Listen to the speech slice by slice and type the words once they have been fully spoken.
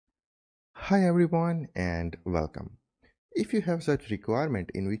Hi everyone and welcome. If you have such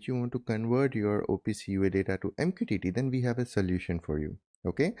requirement in which you want to convert your OPC UA data to MQTT, then we have a solution for you.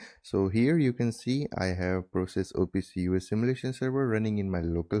 Okay, so here you can see I have Prosys OPC UA simulation server running in my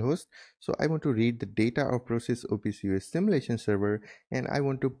local host. So I want to read the data of Prosys OPC UA simulation server and I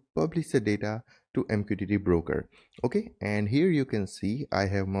want to publish the data to MQTT broker. Okay, and here you can see I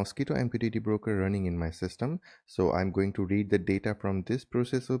have Mosquito MQTT broker running in my system. So I'm going to read the data from this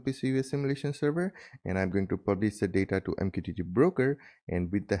Prosys OPC UA simulation server and I'm going to publish the data to MQTT broker,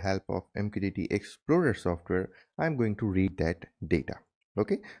 and with the help of MQTT Explorer software I'm going to read that data.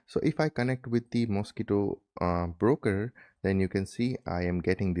 Okay, so if I connect with the Mosquito broker, then you can see I am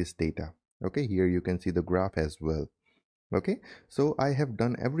getting this data. Okay, here you can see the graph as well. Okay, so I have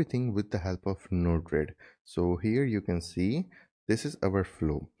done everything with the help of Node-RED. So here you can see this is our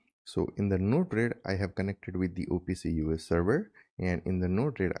flow. So in the Node-RED I have connected with the OPC UA server, and in the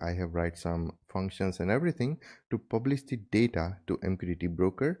Node-RED I have write some functions and everything to publish the data to MQTT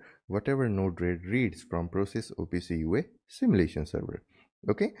broker, whatever Node-RED reads from Prosys OPC UA simulation server.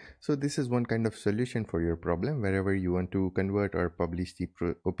 Okay, so this is one kind of solution for your problem wherever you want to convert or publish the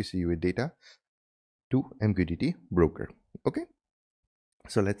OPC UA data to MQTT broker. Okay,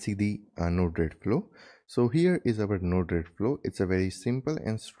 so let's see the Node-RED flow. So here is our Node-RED flow. It's a very simple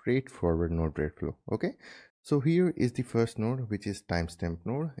and straightforward Node-RED flow. Okay, so here is the first node, which is timestamp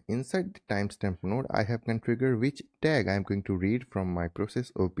node. Inside the timestamp node I have configured which tag I'm going to read from my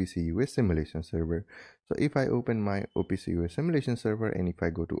Prosys OPC UA simulation server. So if I open my OPC UA simulation server and if I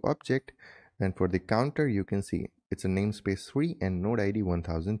go to object, then for the counter you can see it's a namespace 3 and node ID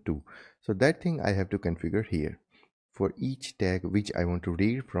 1002. So that thing I have to configure here for each tag which I want to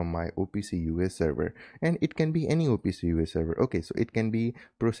read from my OPC UA server, and it can be any OPC UA server. Okay, so it can be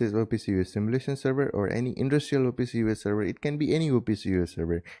Prosys OPC UA simulation server or any industrial OPC UA server. It can be any OPC UA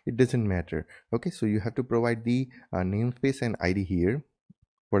server, it doesn't matter. Okay, so you have to provide the namespace and ID here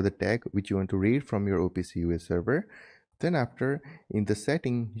for the tag which you want to read from your OPC UA server. Then after, in the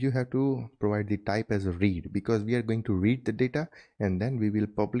setting you have to provide the type as a read, because we are going to read the data and then we will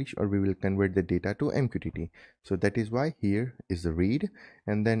publish or we will convert the data to MQTT. So that is why here is the read,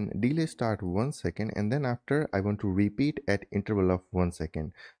 and then delay start 1 second, and then after I want to repeat at interval of 1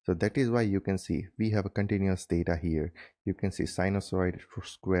 second. So that is why you can see we have a continuous data here. You can see sinusoid,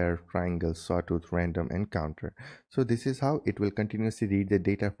 square, triangle, sawtooth, random and counter. So this is how it will continuously read the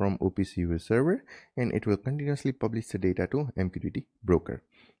data from OPC UA server and it will continuously publish the data to MQTT broker.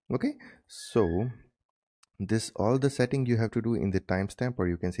 Okay, so this all the setting you have to do in the timestamp, or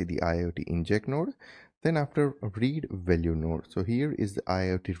you can see the IoT inject node. Then after read value node, so here is the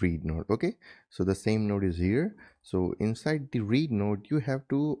IoT read node. Okay, so the same node is here. So inside the read node you have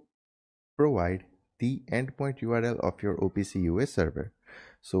to provide the endpoint URL of your OPC UA server.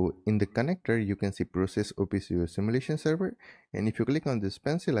 So in the connector you can see Prosys OPC UA simulation server, and if you click on this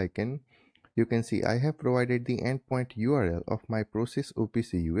pencil icon, you can see I have provided the endpoint URL of my Prosys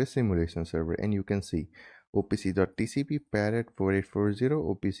OPC UA simulation server, and you can see opc.tcp parrot 4840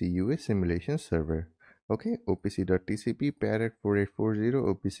 OPC UA simulation server. Okay, opc.tcp parrot 4840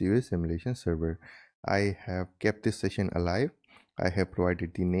 OPC UA simulation server. I have kept this session alive. I have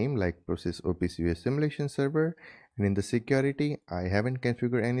provided the name like Prosys OPC UA simulation server, and in the security I haven't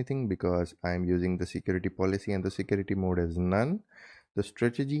configured anything because I am using the security policy and the security mode as none. The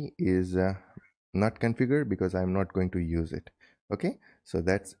strategy is not configured because I'm not going to use it. Okay, so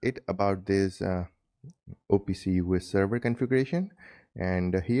that's it about this OPC UA server configuration,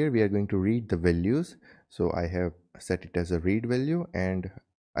 and here we are going to read the values. So I have set it as a read value and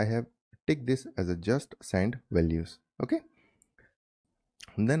I have ticked this as a just send values. Okay,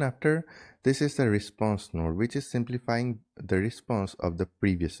 and then after, this is the response node, which is simplifying the response of the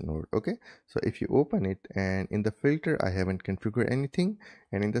previous node. Okay, so if you open it, and in the filter I haven't configured anything,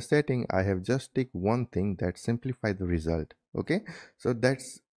 and in the setting I have just ticked one thing, that simplify the result. Okay, so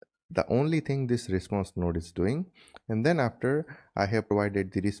that's the only thing this response node is doing. And then after, I have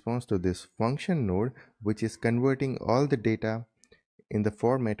provided the response to this function node, which is converting all the data in the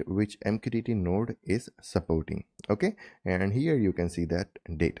format which MQTT node is supporting. Okay, and here you can see that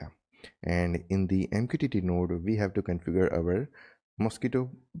data, and in the MQTT node we have to configure our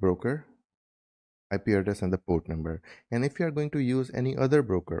Mosquito broker IP address and the port number. And if you are going to use any other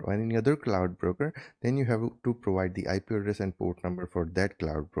broker or any other cloud broker, then you have to provide the IP address and port number for that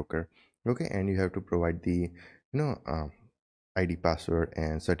cloud broker. Okay, and you have to provide the ID, password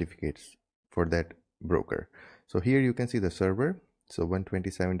and certificates for that broker. So here you can see the server, so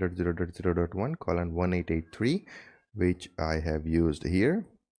 127.0.0.1:1883, which I have used here.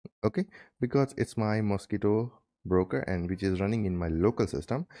 Okay, because it's my Mosquito broker and which is running in my local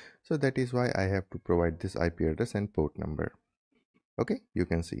system. So that is why I have to provide this IP address and port number. Okay, you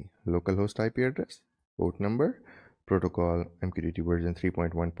can see localhost IP address, port number, protocol MQTT version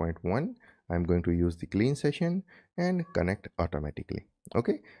 3.1.1. I'm going to use the clean session and connect automatically.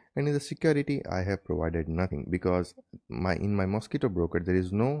 Okay, and in the security I have provided nothing because in my Mosquito broker there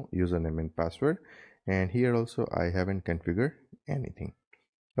is no username and password, and here also I haven't configured anything.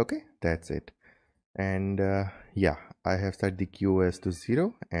 Okay, that's it. And yeah, I have set the QoS to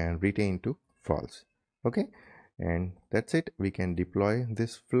 0 and retain to false. Okay, and that's it. We can deploy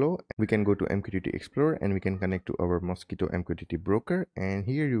this flow. We can go to MQTT Explorer and we can connect to our Mosquito MQTT broker, and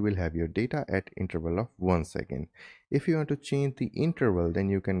here you will have your data at interval of 1 second. If you want to change the interval, then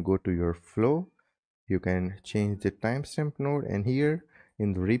you can go to your flow, you can change the timestamp node, and here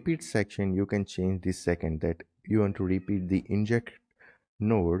in the repeat section you can change the second that you want to repeat the inject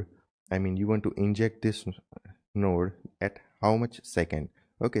node. I mean, you want to inject this node at how much second.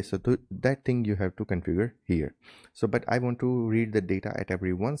 Okay, so that thing you have to configure here. So but I want to read the data at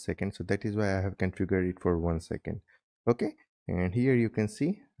every 1 second, so that is why I have configured it for 1 second. Okay, and here you can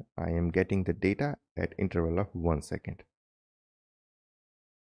see I am getting the data at interval of 1 second.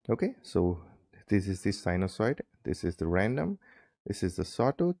 Okay, so this is the sinusoid, this is the random, this is the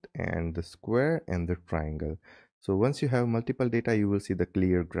sawtooth, and the square and the triangle. So once you have multiple data, you will see the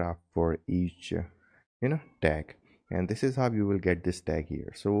clear graph for each tag, and this is how you will get this tag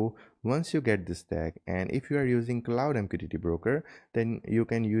here. So once you get this tag, and if you are using cloud MQTT broker, then you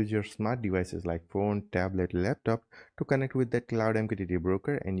can use your smart devices like phone, tablet, laptop to connect with that cloud MQTT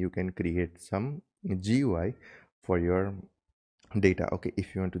broker, and you can create some GUI for your data. Okay,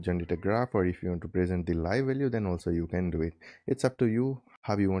 if you want to generate a graph or if you want to present the live value, then also you can do it. It's up to you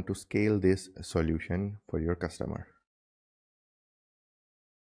how you want to scale this solution for your customer.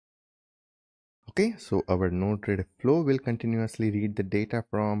 Okay, so our Node-RED flow will continuously read the data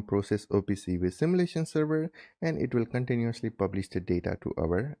from Prosys OPC UA simulation server, and it will continuously publish the data to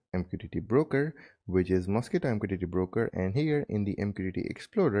our MQTT broker, which is Mosquito MQTT broker, and here in the MQTT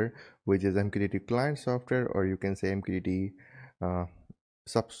Explorer, which is MQTT client software, or you can say MQTT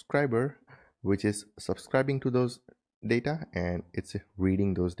subscriber, which is subscribing to those data, and it's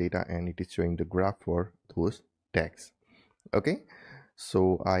reading those data and it is showing the graph for those tags. Okay,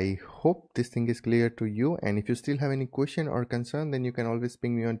 so I hope this thing is clear to you, and if you still have any question or concern, then you can always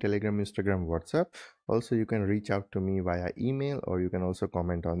ping me on Telegram, Instagram, WhatsApp. Also, you can reach out to me via email, or you can also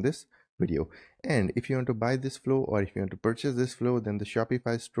comment on this video. And if you want to buy this flow or if you want to purchase this flow, then the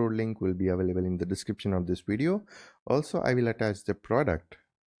Shopify store link will be available in the description of this video. Also, I will attach the product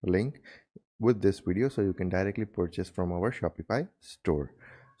link with this video so you can directly purchase from our Shopify store.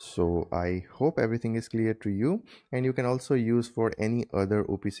 So I hope everything is clear to you, and you can also use for any other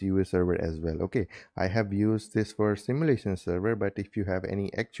OPC UA server as well. Okay, I have used this for simulation server, but if you have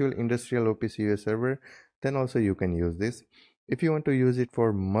any actual industrial OPC UA server, then also you can use this. If you want to use it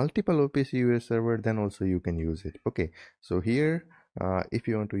for multiple OPC UA server, then also you can use it. Okay, so here if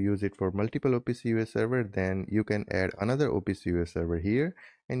you want to use it for multiple OPC UA server, then you can add another OPC UA server here,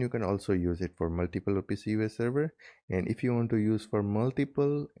 and you can also use it for multiple OPC UA server. And if you want to use for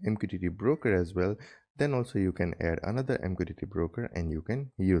multiple MQTT broker as well, then also you can add another MQTT broker and you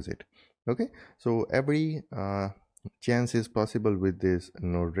can use it. Okay, so every chance is possible with this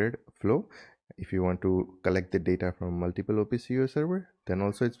Node-RED flow. If you want to collect the data from multiple OPC UA server, then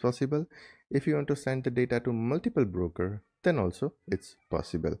also it's possible. If you want to send the data to multiple broker, then also it's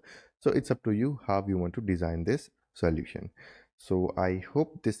possible. So it's up to you how you want to design this solution. So I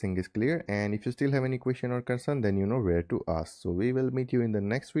hope this thing is clear, and if you still have any question or concern, then you know where to ask. So we will meet you in the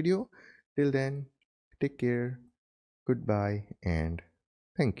next video. Till then, take care, goodbye, and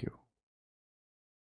thank you.